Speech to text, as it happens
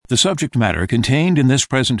The subject matter contained in this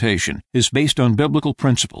presentation is based on biblical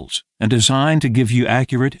principles and designed to give you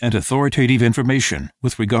accurate and authoritative information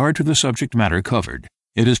with regard to the subject matter covered.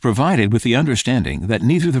 It is provided with the understanding that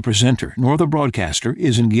neither the presenter nor the broadcaster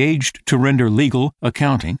is engaged to render legal,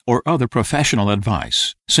 accounting, or other professional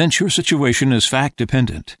advice. Since your situation is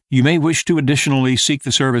fact-dependent, you may wish to additionally seek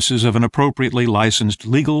the services of an appropriately licensed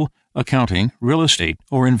legal, accounting, real estate,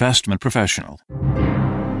 or investment professional.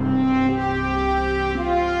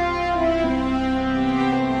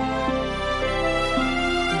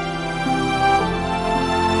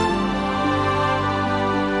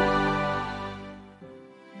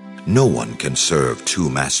 No one can serve two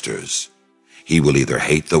masters. He will either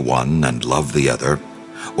hate the one and love the other,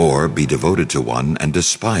 or be devoted to one and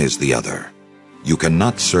despise the other. You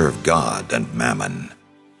cannot serve God and mammon.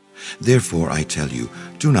 Therefore, I tell you,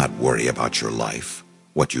 do not worry about your life,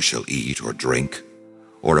 what you shall eat or drink,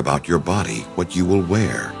 or about your body, what you will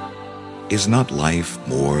wear. Is not life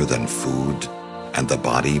more than food, and the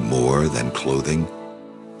body more than clothing?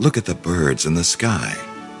 Look at the birds in the sky.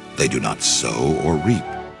 They do not sow or reap.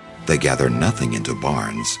 They gather nothing into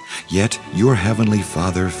barns, yet your heavenly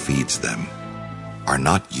Father feeds them. Are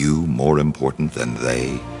not you more important than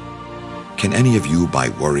they? Can any of you, by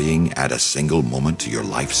worrying, add a single moment to your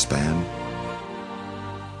lifespan?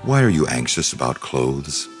 Why are you anxious about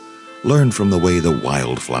clothes? Learn from the way the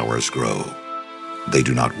wildflowers grow. They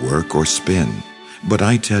do not work or spin, but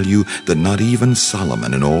I tell you that not even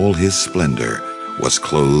Solomon in all his splendor was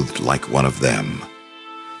clothed like one of them.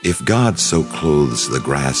 If God so clothes the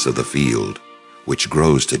grass of the field, which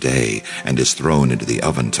grows today and is thrown into the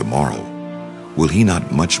oven tomorrow, will he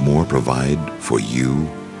not much more provide for you,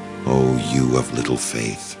 O you of little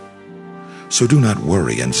faith? So do not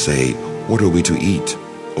worry and say, what are we to eat?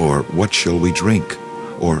 Or what shall we drink?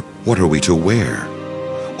 Or what are we to wear?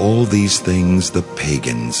 All these things the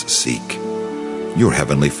pagans seek. Your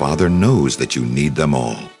heavenly Father knows that you need them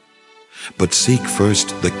all. But seek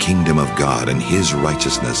first the kingdom of God and his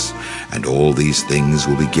righteousness, and all these things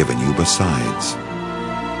will be given you besides.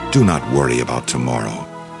 Do not worry about tomorrow.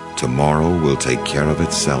 Tomorrow will take care of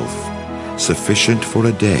itself. Sufficient for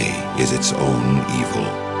a day is its own evil.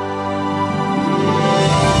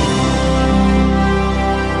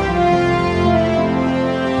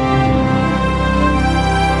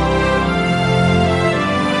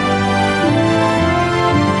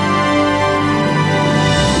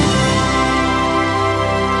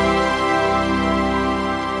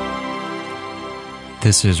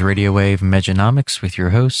 This is Radio Wave Mejanomics with your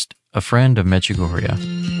host, a friend of Medjugorje.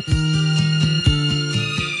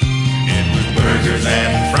 It was burgers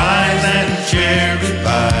and fries and cherry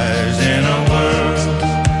pies in a world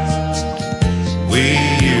we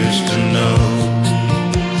used to know.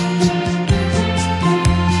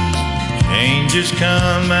 Changes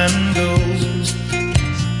come and go.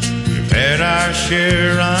 We've had our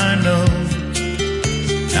share, I know.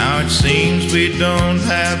 Now it seems we don't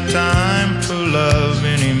have time for love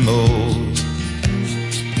anymore.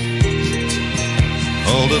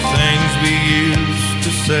 All the things we used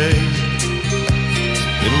to say,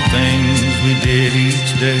 little things we did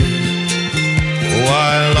each day. Oh,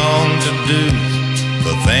 I long to do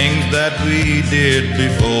the things that we did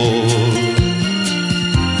before.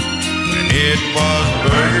 When it was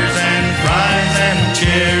burgers and fries and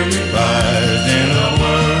cherry pies in a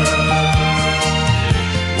world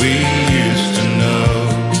we used to know.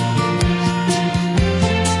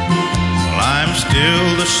 Well, I'm still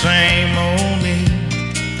the same old me.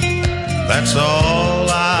 That's all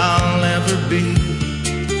I'll ever be.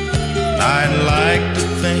 I'd like to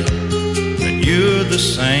think that you're the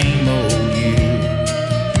same old you.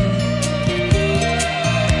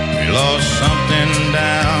 We lost something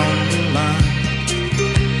down the line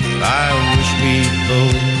that I wish we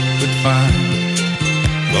both could find.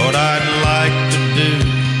 Lord, I'd like to do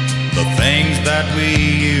the things that we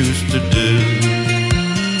used to do.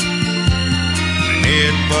 When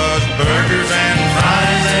it was burgers and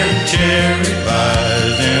fries and cherry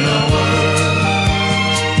pies in a world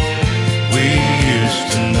we used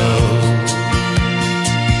to know.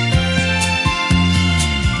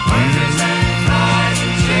 Burgers and fries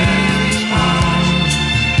and cherry pies.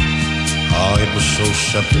 Oh, it was so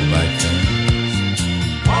simple back then.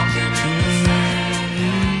 Walking in the sand.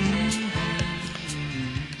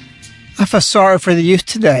 I feel sorry for the youth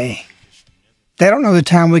today. They don't know the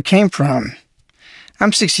time we came from.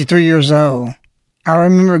 I'm 63 years old. I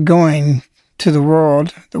remember going to the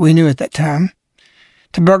world that we knew at that time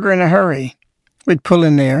to Burger in a Hurry. We'd pull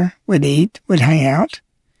in there, we'd eat, we'd hang out.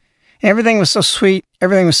 Everything was so sweet,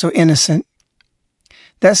 everything was so innocent.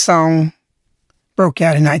 That song broke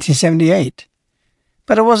out in 1978.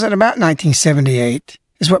 But it wasn't about 1978.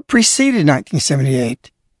 It's what preceded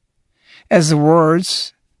 1978. As the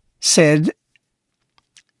words said,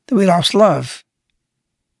 that we lost love.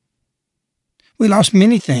 We lost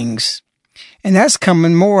many things. And that's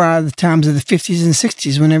coming more out of the times of the 50s and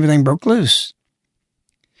 60s when everything broke loose.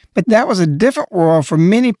 But that was a different world for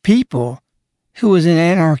many people who was in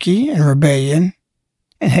anarchy and rebellion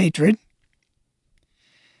and hatred.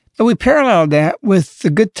 But we paralleled that with the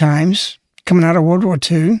good times coming out of World War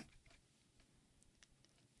II.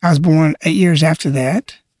 I was born 8 years after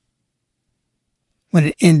that, when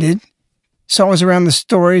it ended. So I was around the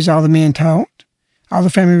stories all the men talked, all the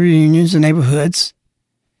family reunions, the neighborhoods.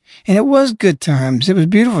 And it was good times. It was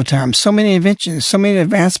beautiful times. So many inventions, so many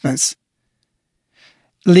advancements.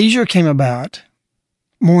 Leisure came about,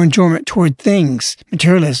 more enjoyment toward things,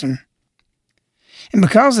 materialism. And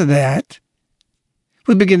because of that,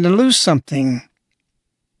 we began to lose something.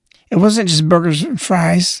 It wasn't just burgers and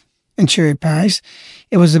fries and cherry pies.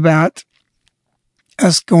 It was about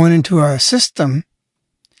us going into a system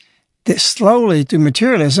that slowly, through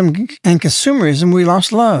materialism and consumerism, we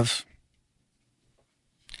lost love.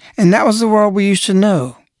 And that was the world we used to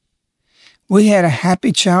know. We had a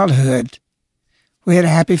happy childhood. We had a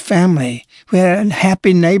happy family. We had a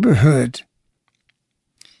happy neighborhood.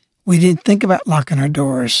 We didn't think about locking our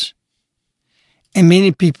doors. And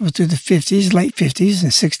many people through the 50s, late 50s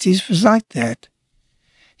and 60s was like that.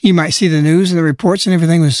 You might see the news and the reports and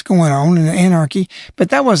everything was going on in the anarchy, but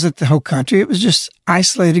that wasn't the whole country. It was just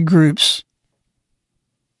isolated groups.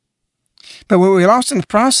 But what we lost in the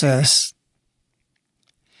process,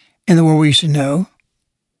 in the world we used to know,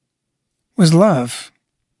 was love.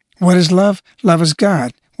 What is love? Love is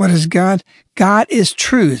God. What is God? God is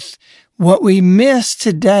truth. What we miss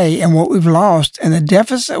today and what we've lost and the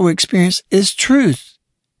deficit we experience is truth.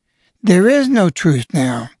 There is no truth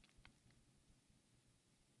now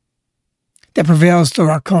that prevails through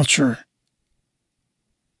our culture.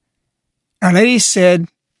 Our Lady said,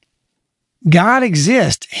 God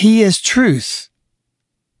exists. He is truth.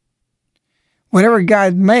 Whatever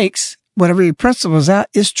God makes, whatever He principles out,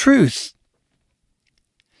 is truth.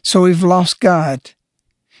 So we've lost God,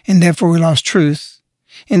 and therefore we lost truth,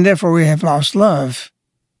 and therefore we have lost love.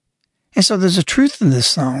 And so there's a truth in this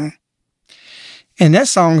song. And that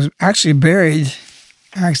song's actually buried.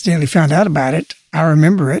 I accidentally found out about it. I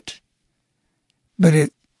remember it. But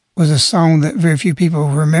it was a song that very few people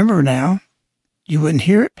remember now. You wouldn't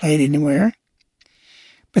hear it played anywhere.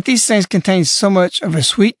 But these things contain so much of a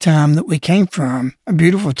sweet time that we came from, a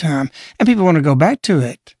beautiful time, and people want to go back to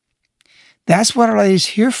it. That's what Our Lady's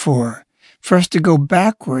here for us to go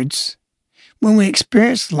backwards when we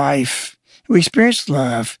experience life, we experience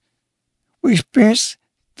love, we experience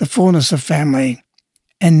the fullness of family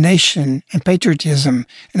and nation and patriotism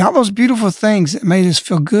and all those beautiful things that made us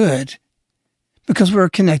feel good because we're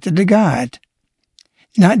connected to God.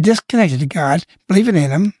 Not disconnected to God, believing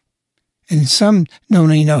in Him, and some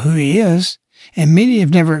don't even know who He is, and many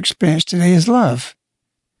have never experienced today His love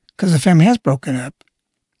because the family has broken up.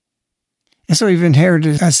 And so we've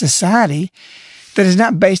inherited a society that is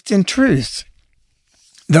not based in truth,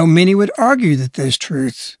 though many would argue that there's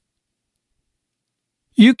truth.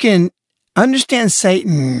 You can understand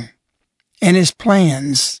Satan and his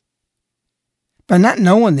plans by not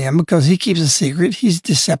knowing them because he keeps a secret. He's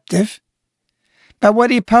deceptive. By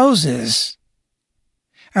what he opposes.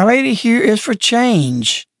 Our Lady here is for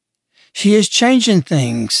change. She is changing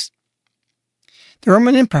things. The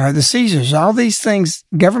Roman Empire, the Caesars, all these things,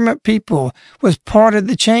 government people, was part of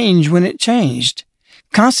the change when it changed.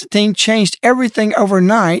 Constantine changed everything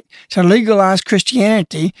overnight to legalize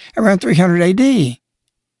Christianity around 300 AD.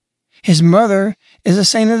 His mother is a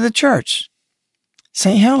saint of the church,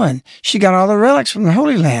 St. Helen. She got all the relics from the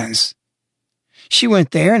Holy Lands. She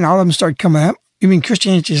went there and all of them started coming up. You mean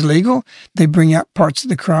Christianity is legal? They bring out parts of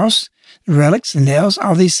the cross, the relics, the nails,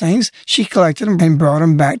 all these things. She collected them and brought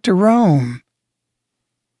them back to Rome.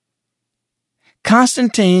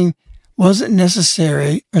 Constantine wasn't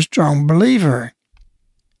necessarily a strong believer.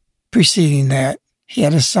 Preceding that, he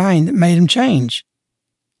had a sign that made him change.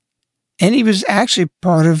 And he was actually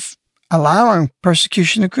part of allowing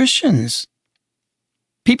persecution of Christians.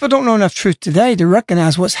 People don't know enough truth today to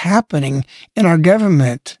recognize what's happening in our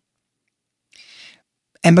government.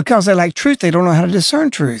 And because they like truth, they don't know how to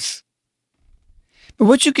discern truth. But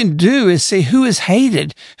what you can do is see who is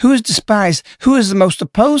hated, who is despised, who is the most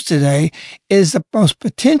opposed today is the most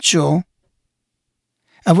potential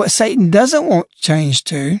of what Satan doesn't want change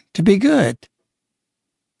to be good.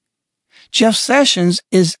 Jeff Sessions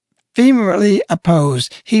is vehemently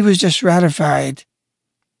opposed. He was just ratified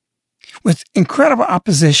with incredible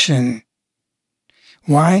opposition.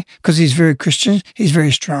 Why? Because he's very Christian. He's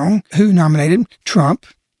very strong. Who nominated him? Trump.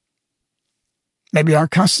 Maybe our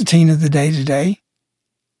Constantine of the day today.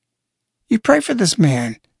 You pray for this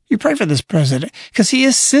man. You pray for this president because he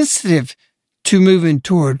is sensitive to moving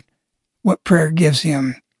toward what prayer gives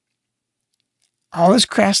him. All his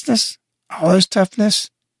crassness, all his toughness,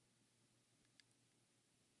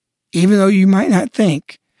 even though you might not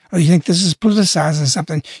think, or you think this is politicizing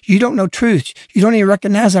something, you don't know truth. You don't even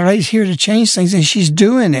recognize that lady's here to change things, and she's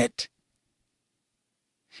doing it.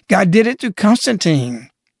 God did it through Constantine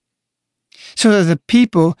so that the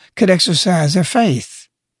people could exercise their faith.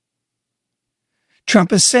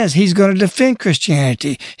 Trump says he's going to defend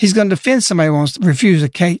Christianity. He's going to defend somebody who wants to refuse a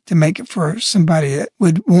cake to make it for somebody that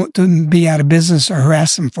would want to be out of business or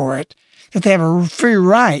harass them for it, that they have a free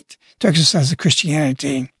right to exercise the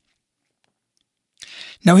Christianity.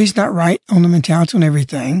 No, he's not right on the mentality on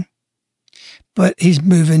everything, but he's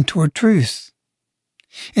moving toward truth.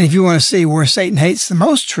 And if you want to see where Satan hates the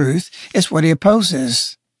most truth, it's what he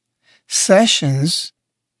opposes. Sessions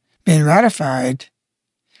being ratified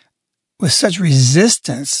with such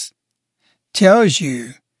resistance tells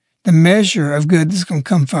you the measure of good that's going to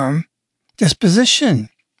come from this position.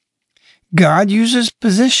 God uses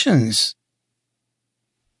positions.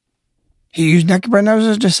 He used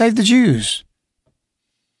Nebuchadnezzar to save the Jews.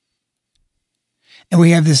 And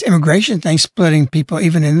we have this immigration thing splitting people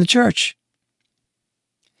even in the church.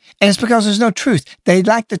 And it's because there's no truth. They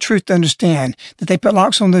lack the truth to understand that they put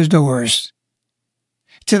locks on those doors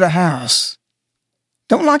to the house.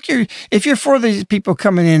 Don't lock if you're for these people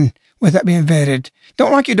coming in without being vetted,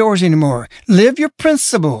 don't lock your doors anymore. Live your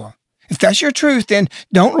principle. If that's your truth, then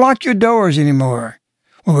don't lock your doors anymore.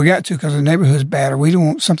 Well, we got to because the neighborhood's bad or we don't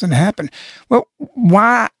want something to happen. Well,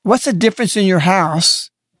 why? What's the difference in your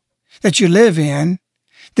house that you live in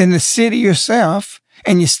than the city yourself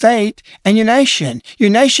and your state and your nation? Your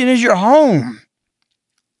nation is your home.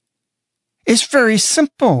 It's very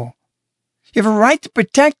simple. You have a right to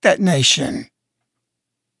protect that nation.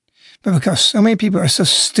 But because so many people are so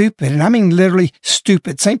stupid, and I mean literally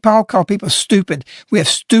stupid. St. Paul called people stupid. We have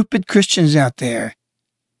stupid Christians out there.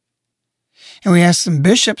 And we have some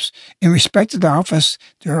bishops in respect to the office.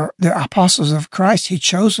 They're apostles of Christ. He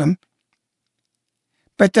chose them.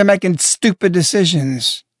 But they're making stupid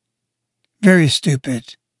decisions. Very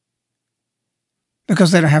stupid. Because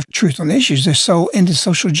they don't have truth on issues. They're so into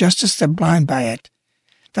social justice, they're blind by it.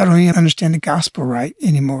 They don't even understand the gospel right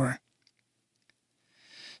anymore.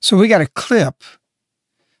 So we got a clip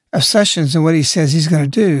of Sessions and what he says he's going to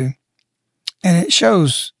do, and it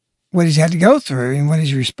shows what he's had to go through and what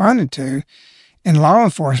he's responded to in law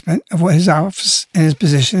enforcement of what his office and his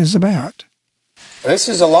position is about. This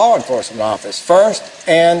is a law enforcement office, first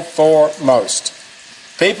and foremost.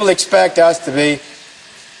 People expect us to be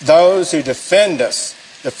those who defend us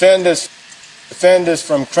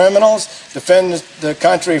from criminals, defend the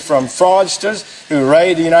country from fraudsters who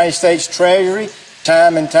raid the United States Treasury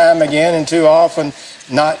time and time again, and too often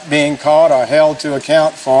not being caught or held to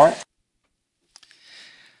account for it.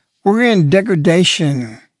 We're in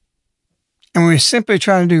degradation, and we're simply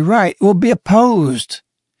trying to do right. We'll be opposed.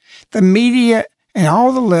 The media and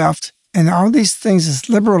all the left and all these things that's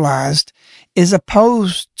liberalized is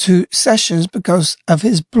opposed to Sessions because of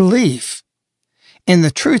his belief in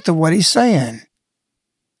the truth of what he's saying.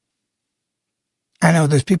 I know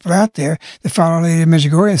there's people out there that follow Lady of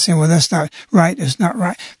Medjugorje and saying, well, that's not right, it's not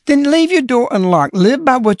right. Then leave your door unlocked. Live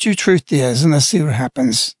by what your truth is, and let's see what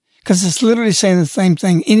happens. Because it's literally saying the same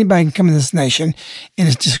thing. Anybody can come in this nation, and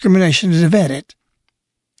it's discrimination to vet it.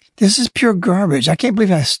 This is pure garbage. I can't believe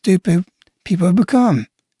how stupid people have become.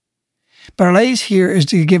 But our lady's here is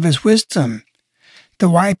to give us wisdom, to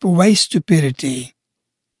wipe away stupidity,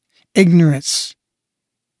 ignorance.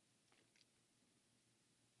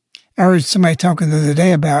 I heard somebody talking the other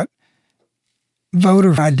day about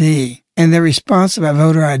voter ID and their response about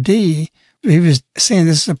voter ID. He was saying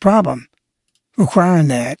this is a problem, requiring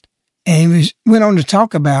that. And he went on to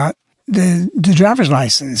talk about the driver's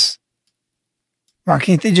license. Why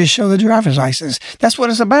can't they just show the driver's license? That's what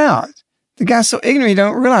it's about. The guy's so ignorant, he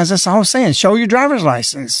don't realize that's all I'm saying. Show your driver's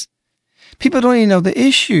license. People don't even know the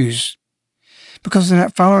issues because they're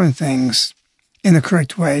not following things in the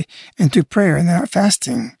correct way and through prayer, and they're not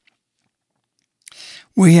fasting.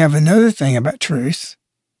 We have another thing about truth,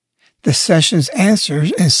 the Sessions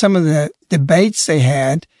answers and some of the debates they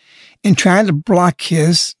had in trying to block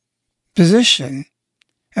his position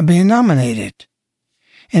of being nominated.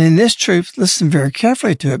 And in this truth, listen very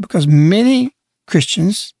carefully to it, because many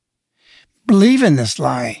Christians believe in this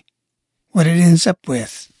lie, what it ends up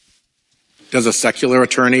with. Does a secular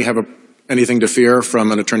attorney have anything to fear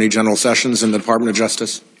from an Attorney General Sessions in the Department of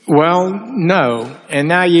Justice? Well, no.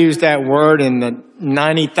 And I use that word in the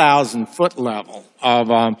 90,000 foot level of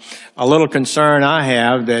a little concern I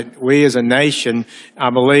have that we as a nation, I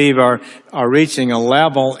believe, are reaching a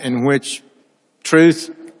level in which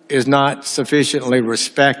truth is not sufficiently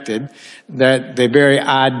respected, that the very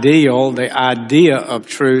ideal, the idea of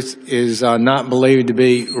truth is not believed to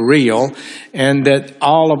be real, and that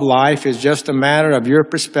all of life is just a matter of your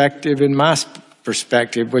perspective and my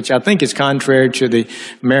perspective, which I think is contrary to the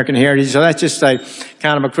American heritage. So that's just a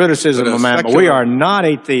kind of a criticism of man. But we are not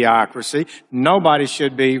a theocracy. Nobody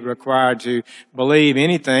should be required to believe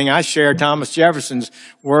anything. I share Thomas Jefferson's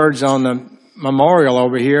words on the memorial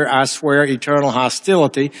over here. I swear eternal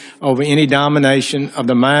hostility over any domination of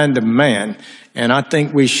the mind of man. And I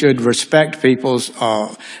think we should respect people's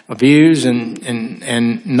views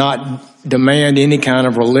and not demand any kind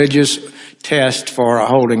of religious test for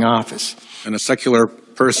holding office. And a secular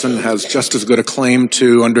person has just as good a claim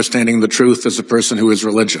to understanding the truth as a person who is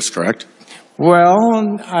religious, correct?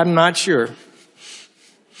 Well, I'm not sure.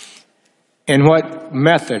 In what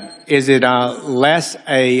method? Is it less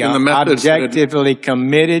objectively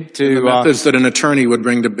committed to... the methods that an attorney would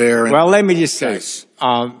bring to bear. Well, let me just say,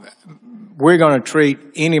 we're going to treat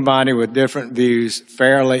anybody with different views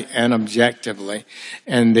fairly and objectively.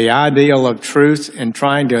 And the ideal of truth and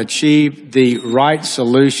trying to achieve the right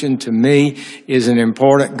solution, to me, is an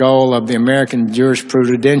important goal of the American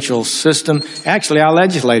jurisprudential system, actually our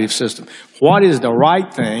legislative system. What is the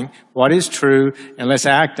right thing? What is true? And let's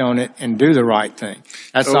act on it and do the right thing.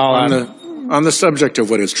 That's all on the subject of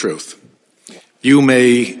what is truth, you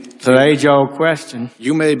may... It's an age-old question.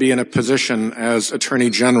 You may be in a position as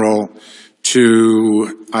Attorney General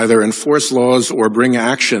to either enforce laws or bring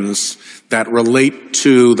actions that relate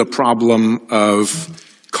to the problem of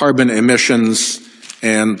carbon emissions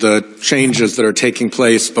and the changes that are taking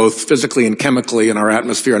place both physically and chemically in our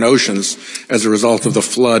atmosphere and oceans as a result of the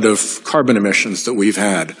flood of carbon emissions that we've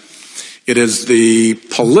had. It is the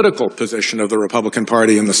political position of the Republican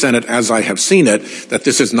Party in the Senate, as I have seen it, that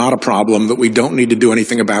this is not a problem, that we don't need to do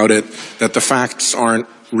anything about it, that the facts aren't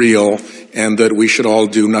real, and that we should all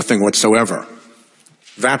do nothing whatsoever.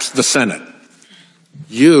 That's the Senate.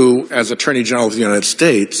 You, as Attorney General of the United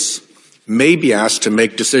States, may be asked to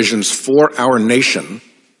make decisions for our nation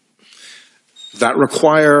that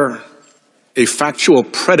require a factual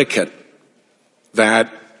predicate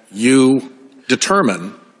that you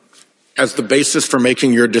determine as the basis for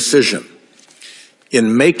making your decision.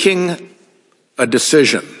 In making a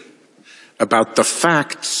decision about the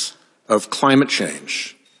facts of climate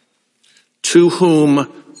change, to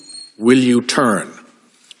whom will you turn?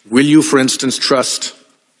 Will you, for instance, trust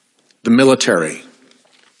the military,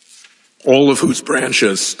 all of whose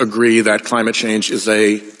branches agree that climate change is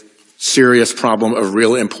a serious problem of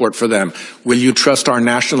real import for them? Will you trust our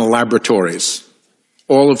national laboratories,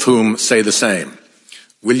 all of whom say the same?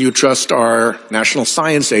 Will you trust our national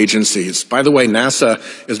science agencies? By the way, NASA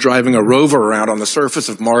is driving a rover around on the surface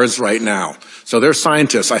of Mars right now. So their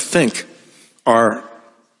scientists, I think, are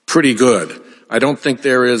pretty good. I don't think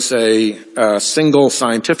there is a single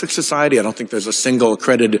scientific society. I don't think there's a single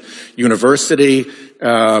accredited university.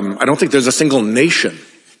 I don't think there's a single nation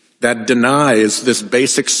that denies this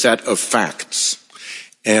basic set of facts.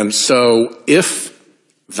 And so if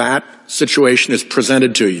that situation is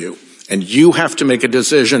presented to you, and you have to make a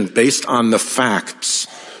decision based on the facts,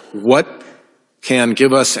 what can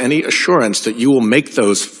give us any assurance that you will make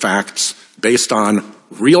those facts based on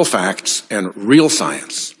real facts and real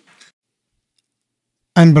science?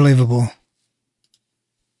 Unbelievable.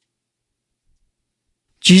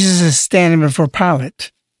 Jesus is standing before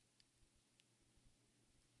Pilate.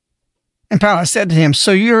 And Pilate said to him,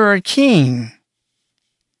 "So you're a king?"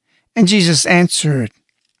 And Jesus answered,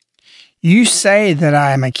 "You say that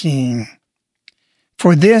I am a king.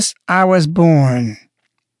 For this I was born,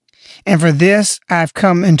 and for this I have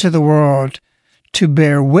come into the world, to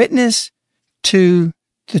bear witness to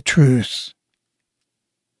the truth."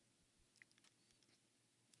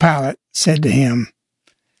 Pilate said to him,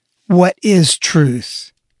 "What is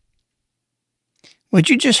truth?" What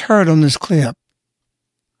you just heard on this clip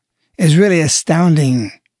is really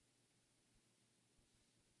astounding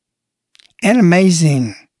and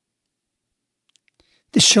amazing.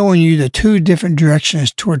 It's showing you the two different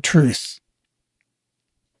directions toward truth.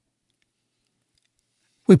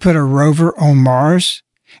 We put a rover on Mars,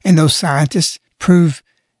 and those scientists prove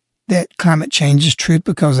that climate change is true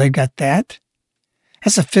because they got that.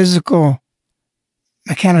 That's a physical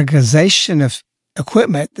mechanization of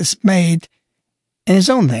equipment that's made and is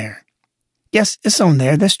on there. Yes, it's on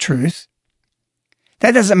there. That's truth.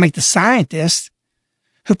 That doesn't make the scientists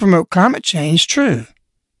who promote climate change true.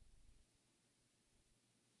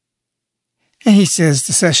 And he says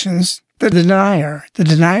to Sessions, the denier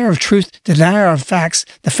of truth, the denier of facts,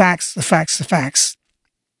 the facts.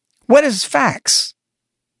 What is facts?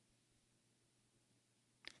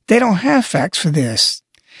 They don't have facts for this.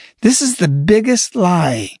 This is the biggest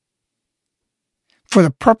lie for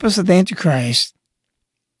the purpose of the Antichrist,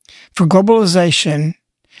 for globalization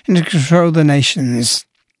and to control the nations.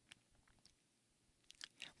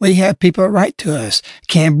 We have people that write to us,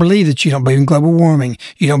 can't believe that you don't believe in global warming,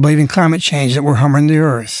 you don't believe in climate change, that we're harming the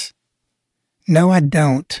earth. No, I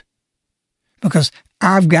don't. Because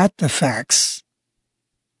I've got the facts.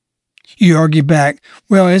 You argue back,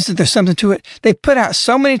 well, isn't there something to it? They put out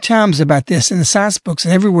so many times about this in the science books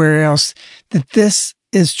and everywhere else that this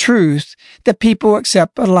is truth, that people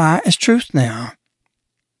accept a lie as truth now.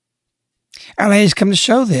 Our ladies come to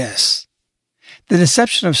show this. The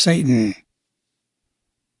deception of Satan.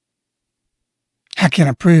 How can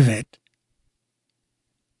I prove it?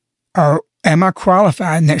 Or am I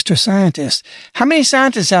qualified next to a scientist? How many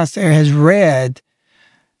scientists out there has read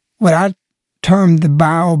what I term the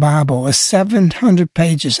Bible? It's 700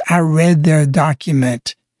 pages. I read their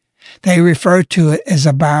document. They refer to it as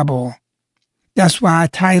a Bible. That's why I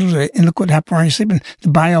titled it, and look what happened while you're sleeping, the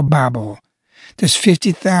Bible. There's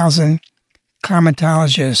 50,000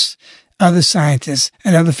 climatologists, other scientists,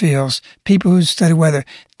 and other fields, people who study weather,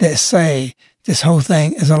 that say this whole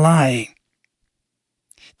thing is a lie.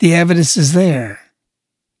 The evidence is there.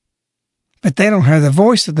 But they don't have the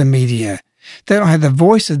voice of the media. They don't have the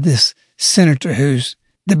voice of this senator who's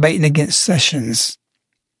debating against Sessions,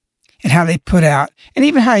 and how they put out, and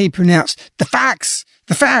even how he pronounced the facts.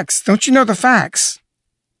 Don't you know the facts?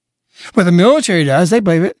 Well, the military does. They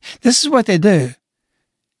believe it. This is what they do.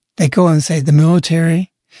 They go and say the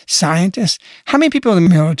military, scientists. How many people in the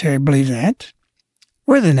military believe that?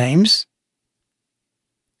 What are the names?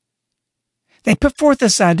 They put forth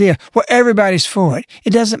this idea, well, everybody's for it. It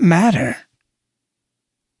doesn't matter.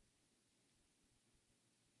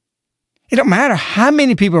 It don't matter how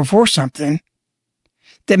many people are for something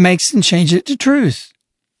that makes them change it to truth.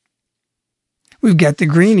 We've got the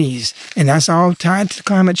greenies, and that's all tied to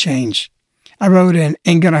climate change. I wrote in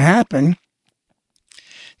Ain't Gonna Happen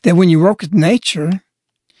that when you work with nature,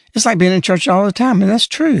 it's like being in church all the time, and that's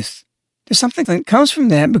truth. There's something that comes from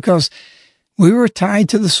that because we were tied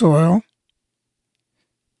to the soil.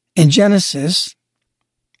 In Genesis,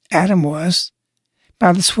 Adam was,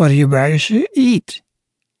 by the sweat of your brow you should eat.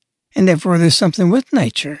 And therefore there's something with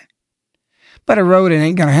nature. But I wrote it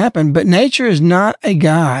ain't going to happen. But nature is not a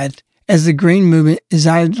god, as the green movement is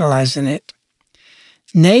idolizing it.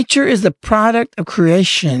 Nature is the product of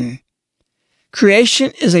creation.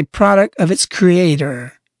 Creation is a product of its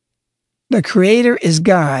creator. The creator is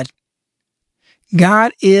God.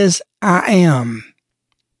 God is I am.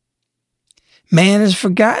 Man is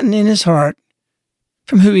forgotten in his heart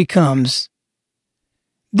from who he comes.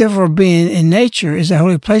 Therefore, being in nature is a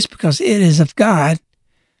holy place because it is of God,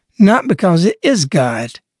 not because it is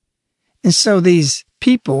God. And so these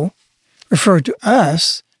people refer to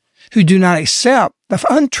us who do not accept the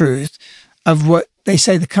untruth of what they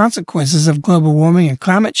say the consequences of global warming and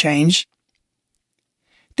climate change,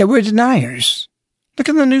 that we're deniers. Look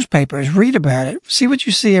in the newspapers, read about it, see what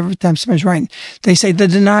you see every time somebody's writing. They say the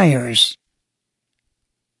deniers.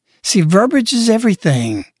 See, verbiage is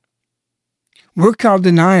everything. We're called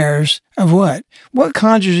deniers of what? What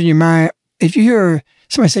conjures in your mind? If you hear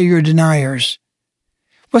somebody say you're deniers,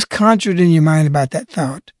 what's conjured in your mind about that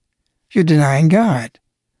thought? You're denying God.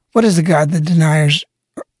 What is the God the deniers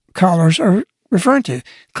callers are referring to?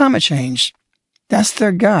 Climate change. That's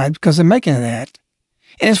their God because they're making that.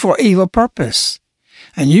 And it's for evil purpose.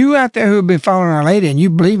 And you out there who have been following Our Lady and you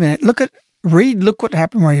believe in it, look what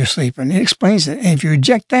happened while you're sleeping. It explains it. And if you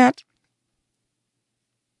reject that,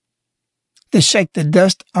 then shake the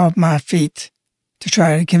dust off my feet to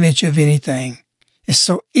try to convince you of anything. It's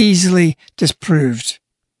so easily disproved.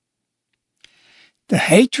 The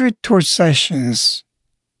hatred towards Sessions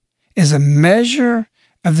is a measure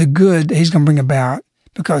of the good that he's going to bring about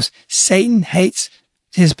because Satan hates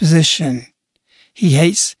his position. He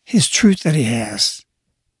hates his truth that he has.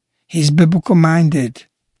 He's biblical minded.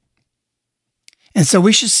 And so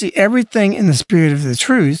we should see everything in the spirit of the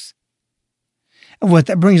truth of what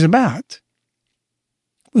that brings about.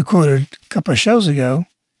 We quoted a couple of shows ago,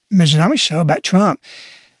 Mejanomics show about Trump,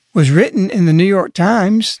 was written in the New York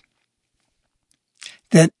Times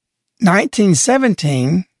that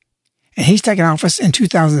 1917, and he's taking office in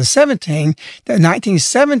 2017, that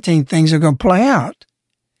 1917 things are going to play out.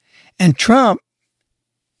 And Trump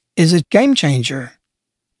is a game changer.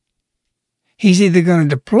 He's either going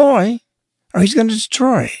to deploy or he's going to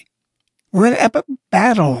destroy. We're in an epic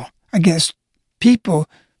battle against people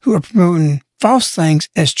who are promoting false things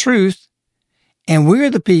as truth, and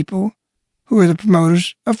we're the people who are the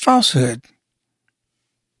promoters of falsehood.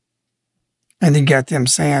 And then got them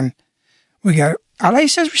saying, Allah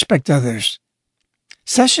says respect others.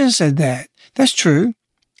 Sessions said that. That's true.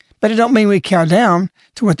 But it don't mean we cow down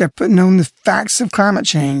to what they're putting on the facts of climate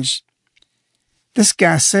change. This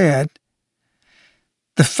guy said,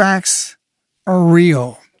 the facts are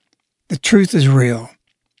real. The truth is real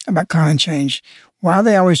about climate change. Why are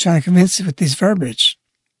they always trying to convince you with these verbiage?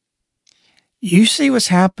 You see what's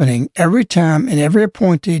happening every time, and every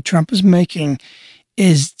appointee Trump is making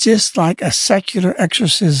is just like a secular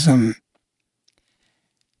exorcism.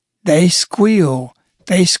 They squeal,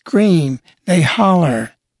 they scream, they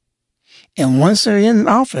holler. And once they're in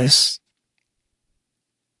office,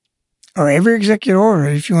 or every executive order,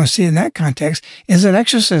 if you want to see it in that context, is an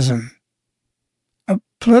exorcism. A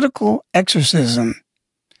political exorcism.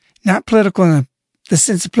 Not political in the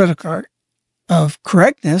sense of political of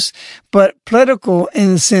correctness, but political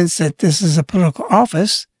in the sense that this is a political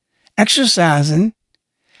office, exercising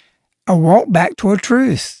a walk back toward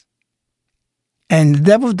truth. And the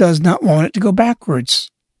devil does not want it to go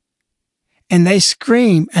backwards. And they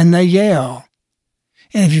scream and they yell.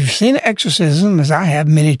 And if you've seen an exorcism, as I have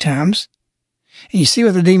many times, and you see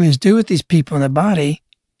what the demons do with these people in the body,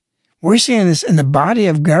 we're seeing this in the body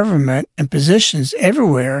of government and positions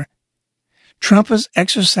everywhere. Trump is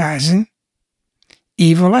exorcising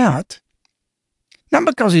evil out. Not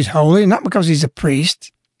because he's holy, not because he's a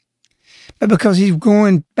priest, but because he's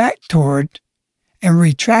going back toward and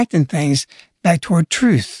retracting things back toward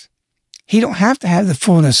truth. He don't have to have the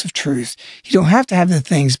fullness of truth. He don't have to have the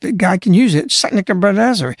things, but God can use it. Just like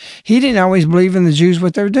Nebuchadnezzar. He didn't always believe in the Jews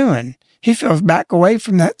what they're doing. He fell back away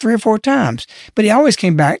from that 3 or 4 times, but he always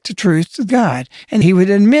came back to truth, to God. And he would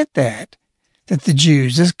admit that the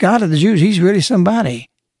Jews, this God of the Jews, he's really somebody.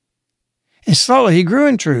 And slowly he grew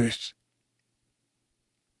in truth.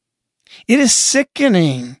 It is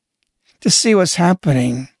sickening to see what's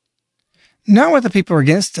happening. Not with the people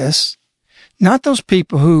against us, not those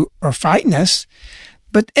people who are fighting us,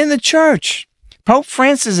 but in the church. Pope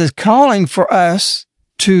Francis is calling for us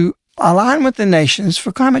to align with the nations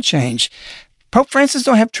for climate change. Pope Francis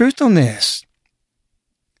don't have truth on this.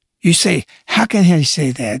 You say, how can he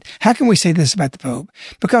say that? How can we say this about the Pope?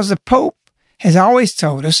 Because the Pope has always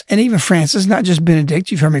told us, and even Francis, not just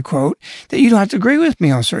Benedict, you've heard me quote, that you don't have to agree with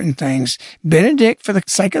me on certain things. Benedict, for the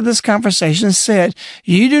sake of this conversation, said,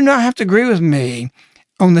 you do not have to agree with me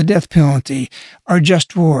on the death penalty or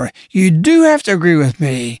just war. You do have to agree with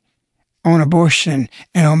me on abortion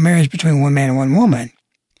and on marriage between one man and one woman.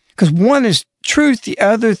 Because one is truth, the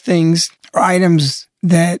other things are items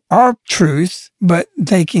that are truth, but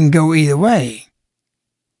they can go either way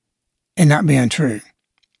and not be untrue.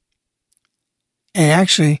 And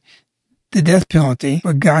actually, the death penalty,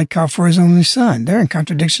 what God called for his only son, they're in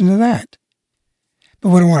contradiction to that. But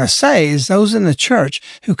what I want to say is those in the church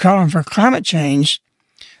who call for climate change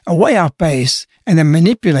are way off base, and they're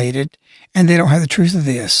manipulated, and they don't have the truth of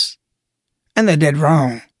this. And they're dead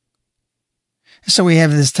wrong. So we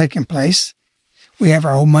have this taking place. We have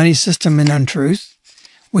our whole money system in untruth.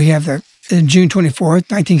 We have the June 24th,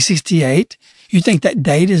 1968. You think that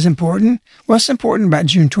date is important? What's important about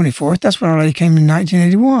June 24th? That's when Our Lady came in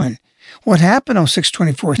 1981. What happened on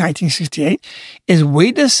 6/24/1968 is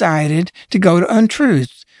we decided to go to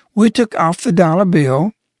untruth. We took off the dollar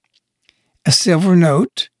bill, a silver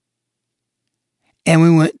note, and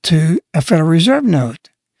we went to a Federal Reserve note.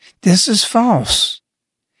 This is false.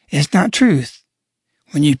 It's not truth.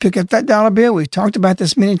 When you pick up that dollar bill, we've talked about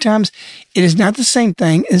this many times, it is not the same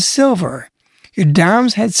thing as silver. Your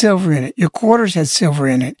dimes had silver in it. Your quarters had silver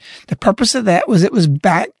in it. The purpose of that was it was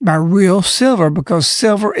backed by real silver because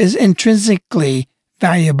silver is intrinsically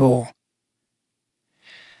valuable.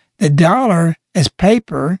 The dollar as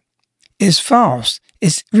paper is false.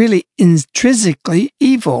 It's really intrinsically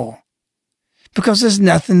evil because there's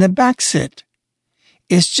nothing that backs it.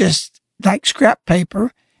 It's just like scrap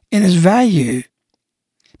paper in its value.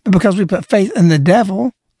 But because we put faith in the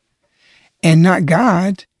devil and not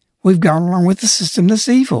God, we've gone along with the system that's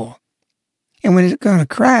evil. And when it's going to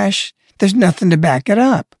crash, there's nothing to back it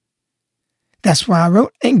up. That's why I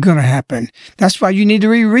wrote, ain't going to happen. That's why you need to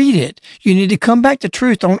reread it. You need to come back to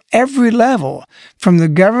truth on every level, from the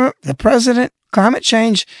government, the president, climate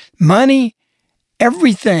change, money,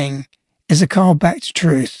 everything is a call back to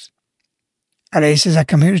truth. Our Lady says, I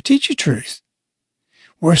come here to teach you truth.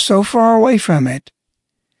 We're so far away from it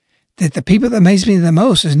that the people that amazed me the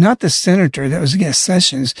most is not the senator that was against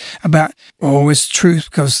Sessions about, oh, it's truth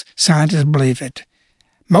because scientists believe it.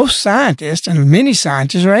 Most scientists and many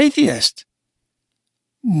scientists are atheists.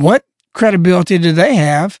 What credibility do they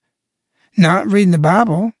have not reading the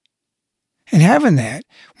Bible and having that?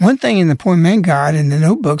 One thing in the Point Man God in the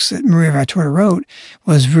notebooks that Maria Vitora wrote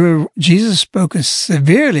was Jesus spoke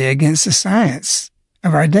severely against the science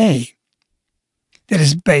of our day that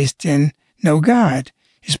is based in no God.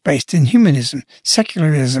 It's based in humanism,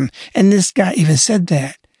 secularism. And this guy even said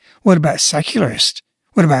that. What about secularists?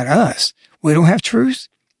 What about us? We don't have truth?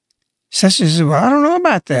 Sessions said, well, I don't know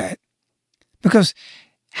about that. Because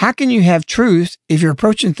how can you have truth if you're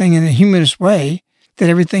approaching things in a humanist way, that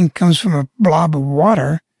everything comes from a blob of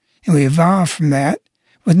water and we evolve from that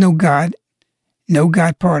with no God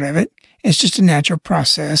part of it? It's just a natural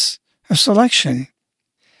process of selection.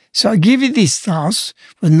 So I give you these thoughts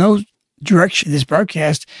with no direction in this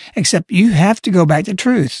broadcast, except you have to go back to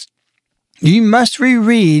truth. You must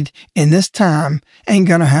reread in this time. Ain't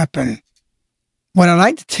gonna happen. What I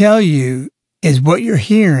like to tell you is what you're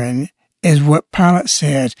hearing is what Pilate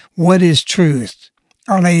said. What is truth?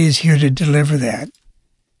 Our Lady is here to deliver that.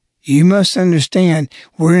 You must understand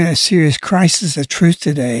we're in a serious crisis of truth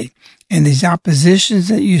today. And these oppositions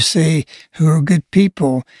that you see who are good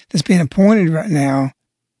people that's being appointed right now,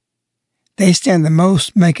 they stand the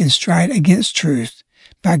most making stride against truth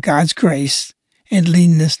by God's grace and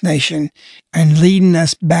leading this nation and leading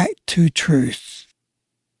us back to truth.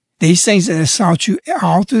 These things that assault you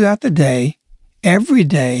all throughout the day, every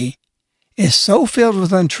day, is so filled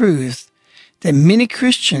with untruth that many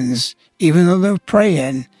Christians, even though they're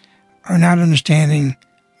praying, are not understanding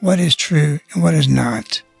what is true and what is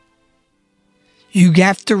not. You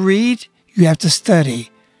have to read, you have to study.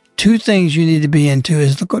 Two things you need to be into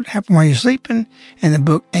is look what happened while you're sleeping, and the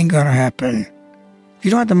book Ain't Gonna Happen. If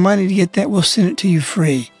you don't have the money to get that, we'll send it to you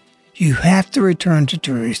free. You have to return to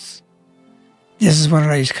truth. This is what Our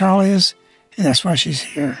Lady's call is, and that's why she's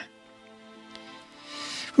here.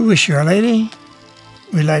 We wish you, Our Lady.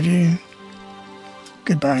 We love you.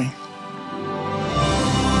 Goodbye.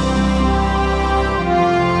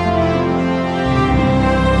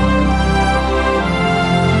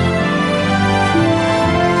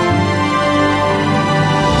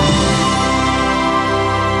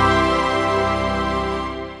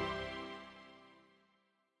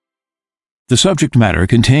 The subject matter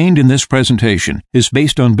contained in this presentation is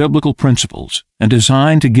based on biblical principles and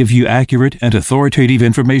designed to give you accurate and authoritative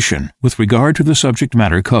information with regard to the subject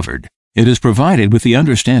matter covered. It is provided with the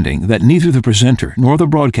understanding that neither the presenter nor the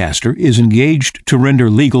broadcaster is engaged to render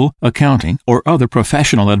legal, accounting, or other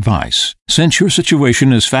professional advice. Since your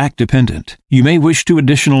situation is fact-dependent, you may wish to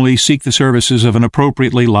additionally seek the services of an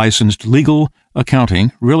appropriately licensed legal,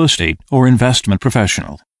 accounting, real estate, or investment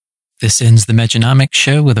professional. This ends the Mejanomics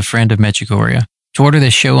Show with a Friend of Medjugorje. To order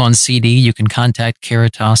this show on CD, you can contact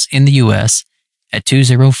Caritas in the U.S. at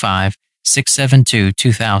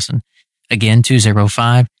 205-672-2000. Again,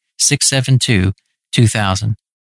 205-672-2000.